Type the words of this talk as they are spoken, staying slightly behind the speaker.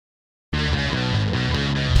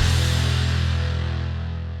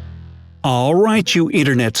Alright, you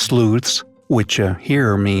internet sleuths, which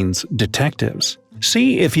here means detectives.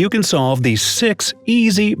 See if you can solve these 6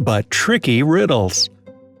 easy but tricky riddles.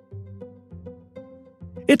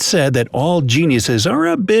 It's said that all geniuses are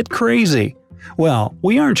a bit crazy. Well,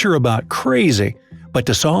 we aren't sure about crazy, but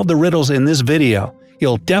to solve the riddles in this video,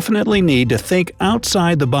 you'll definitely need to think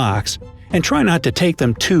outside the box and try not to take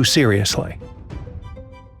them too seriously.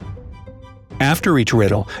 After each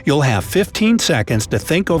riddle, you'll have 15 seconds to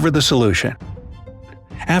think over the solution.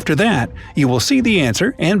 After that, you will see the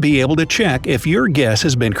answer and be able to check if your guess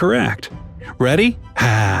has been correct. Ready?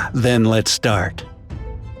 Then let's start.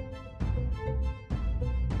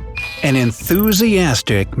 An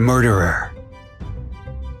enthusiastic murderer.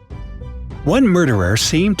 One murderer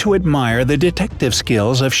seemed to admire the detective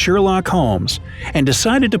skills of Sherlock Holmes and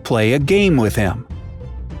decided to play a game with him.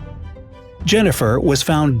 Jennifer was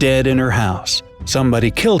found dead in her house. Somebody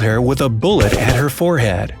killed her with a bullet at her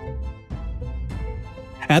forehead.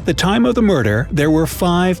 At the time of the murder, there were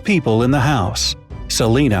 5 people in the house: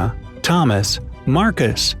 Selina, Thomas,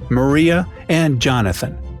 Marcus, Maria, and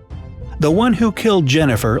Jonathan. The one who killed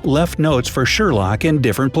Jennifer left notes for Sherlock in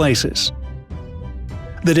different places.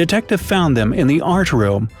 The detective found them in the art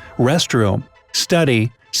room, restroom,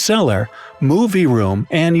 study, cellar, movie room,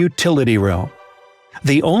 and utility room.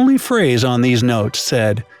 The only phrase on these notes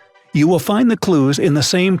said, "You will find the clues in the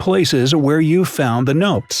same places where you found the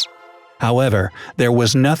notes." However, there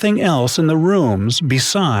was nothing else in the rooms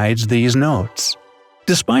besides these notes.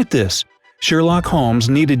 Despite this, Sherlock Holmes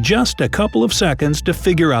needed just a couple of seconds to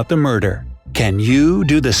figure out the murder. Can you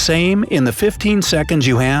do the same in the 15 seconds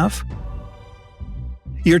you have?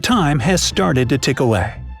 Your time has started to tick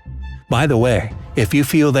away. By the way, if you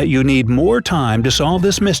feel that you need more time to solve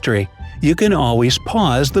this mystery, you can always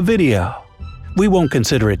pause the video. We won't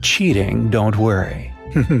consider it cheating, don't worry.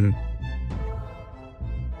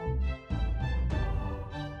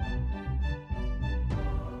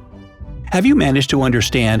 Have you managed to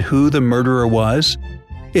understand who the murderer was?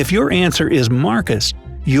 If your answer is Marcus,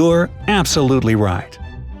 you're absolutely right.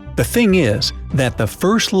 The thing is that the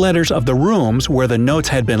first letters of the rooms where the notes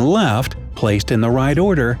had been left, placed in the right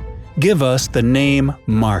order, give us the name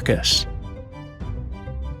Marcus.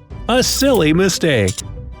 A silly mistake.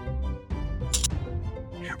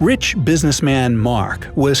 Rich businessman Mark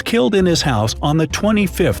was killed in his house on the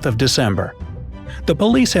 25th of December. The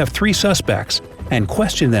police have 3 suspects and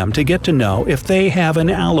question them to get to know if they have an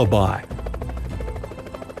alibi.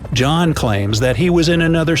 John claims that he was in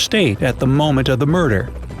another state at the moment of the murder.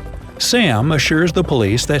 Sam assures the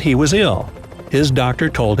police that he was ill. His doctor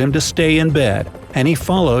told him to stay in bed, and he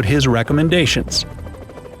followed his recommendations.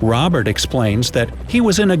 Robert explains that he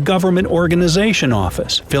was in a government organization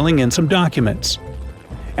office filling in some documents.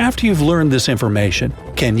 After you've learned this information,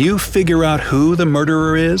 can you figure out who the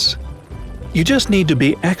murderer is? You just need to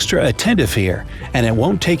be extra attentive here, and it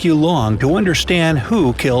won't take you long to understand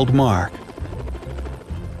who killed Mark.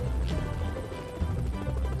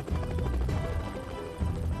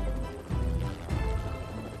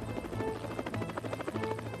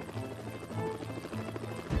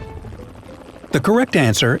 The correct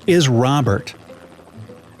answer is Robert.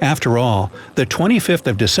 After all, the 25th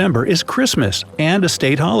of December is Christmas and a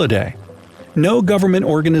state holiday. No government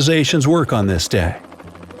organizations work on this day.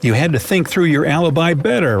 You had to think through your alibi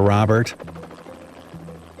better, Robert.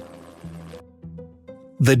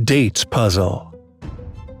 The dates puzzle.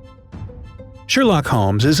 Sherlock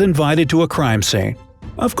Holmes is invited to a crime scene.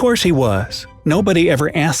 Of course he was. Nobody ever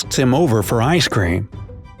asks him over for ice cream.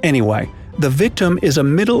 Anyway, the victim is a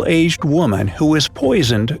middle-aged woman who was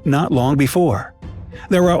poisoned not long before.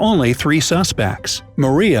 There are only 3 suspects: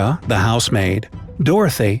 Maria, the housemaid,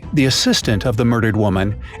 Dorothy, the assistant of the murdered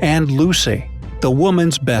woman, and Lucy, the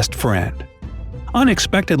woman's best friend.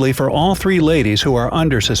 Unexpectedly for all 3 ladies who are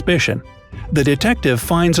under suspicion, the detective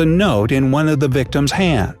finds a note in one of the victim's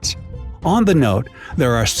hands. On the note,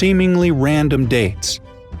 there are seemingly random dates: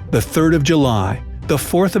 the 3rd of July, the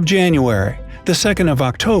 4th of January, the 2nd of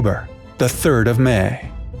October, the 3rd of May.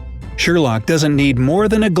 Sherlock doesn't need more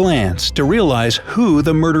than a glance to realize who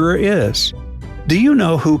the murderer is. Do you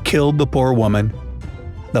know who killed the poor woman?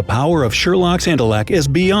 The power of Sherlock's intellect is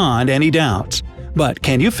beyond any doubts, but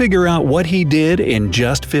can you figure out what he did in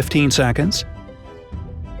just 15 seconds?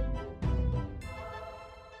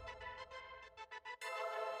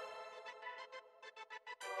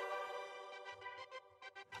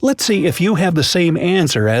 Let's see if you have the same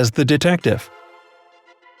answer as the detective.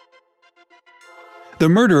 The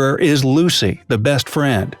murderer is Lucy, the best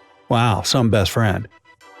friend. Wow, some best friend.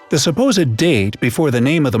 The supposed date before the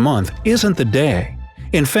name of the month isn't the day.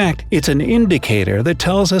 In fact, it's an indicator that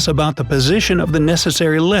tells us about the position of the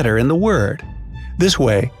necessary letter in the word. This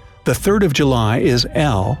way, the 3rd of July is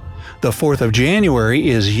L, the 4th of January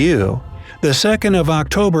is U, the 2nd of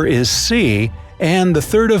October is C, and the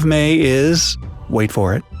 3rd of May is… wait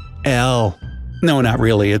for it… L. No, not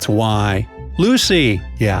really, it's Y. Lucy,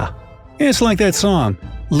 yeah. It's like that song,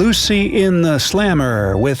 Lucy in the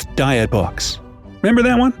Slammer with diet books. Remember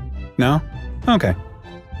that one? No? Okay.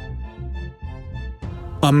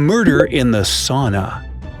 A murder in the sauna.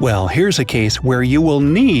 Well, here's a case where you will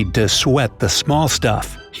need to sweat the small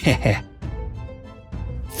stuff.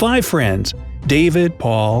 5 friends, David,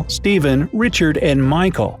 Paul, Stephen, Richard, and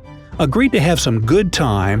Michael, agreed to have some good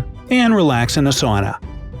time and relax in a sauna.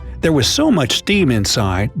 There was so much steam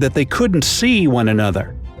inside that they couldn't see one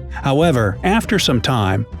another. However, after some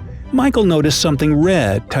time, Michael noticed something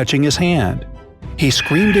red touching his hand. He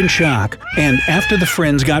screamed in shock, and after the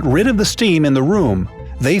friends got rid of the steam in the room,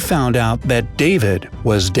 they found out that David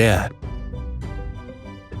was dead.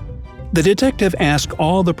 The detective asked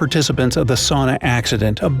all the participants of the sauna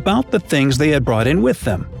accident about the things they had brought in with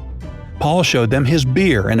them. Paul showed them his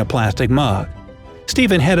beer in a plastic mug.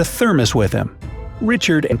 Stephen had a thermos with him.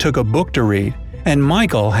 Richard took a book to read, and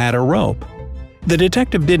Michael had a rope. The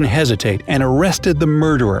detective didn't hesitate and arrested the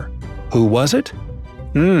murderer. Who was it?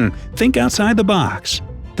 Think outside the box.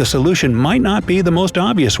 The solution might not be the most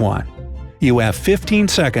obvious one. You have 15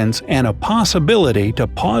 seconds and a possibility to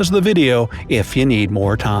pause the video if you need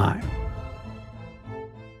more time.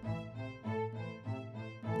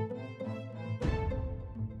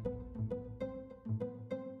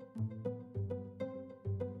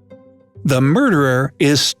 The murderer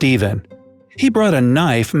is Stephen. He brought a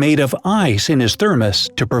knife made of ice in his thermos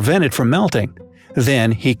to prevent it from melting.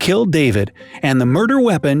 Then he killed David, and the murder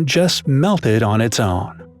weapon just melted on its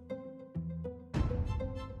own.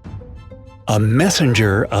 A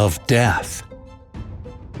messenger of death.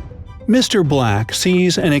 Mr. Black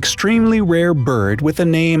sees an extremely rare bird with the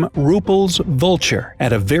name Ruppel's vulture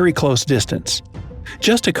at a very close distance.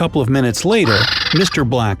 Just a couple of minutes later, Mr.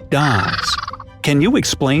 Black dies. Can you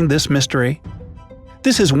explain this mystery?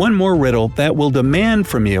 This is one more riddle that will demand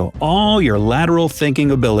from you all your lateral thinking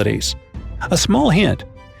abilities. A small hint: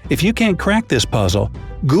 if you can't crack this puzzle,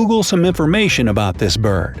 Google some information about this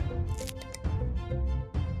bird.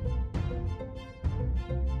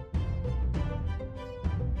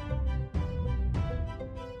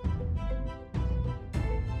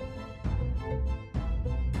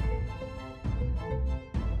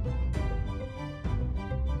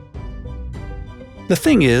 The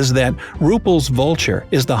thing is that Ruppel's vulture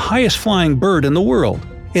is the highest flying bird in the world.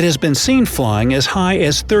 It has been seen flying as high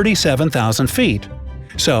as 37,000 feet.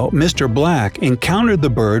 So Mr. Black encountered the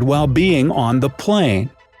bird while being on the plane.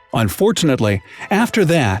 Unfortunately, after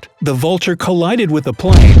that, the vulture collided with the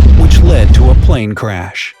plane, which led to a plane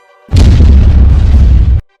crash.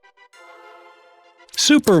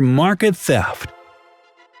 Supermarket theft.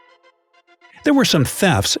 There were some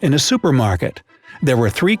thefts in a supermarket. There were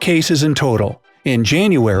 3 cases in total, in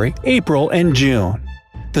January, April, and June.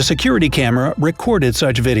 The security camera recorded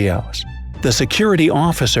such videos. The security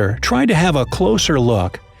officer tried to have a closer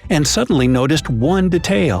look and suddenly noticed one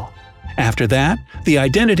detail. After that, the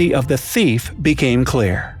identity of the thief became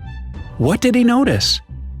clear. What did he notice?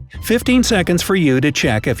 15 seconds for you to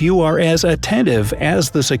check if you are as attentive as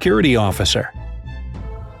the security officer.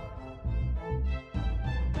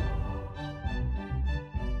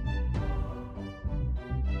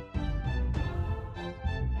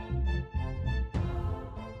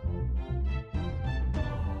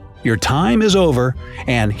 Your time is over,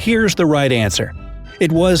 and here's the right answer.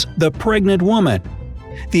 It was the pregnant woman.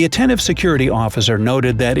 The attentive security officer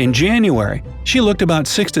noted that in January, she looked about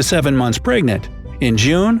 6 to 7 months pregnant. In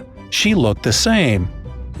June, she looked the same.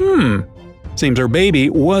 Seems her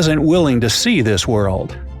baby wasn't willing to see this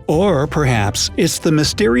world. Or perhaps it's the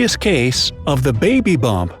mysterious case of the baby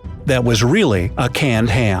bump that was really a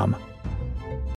canned ham.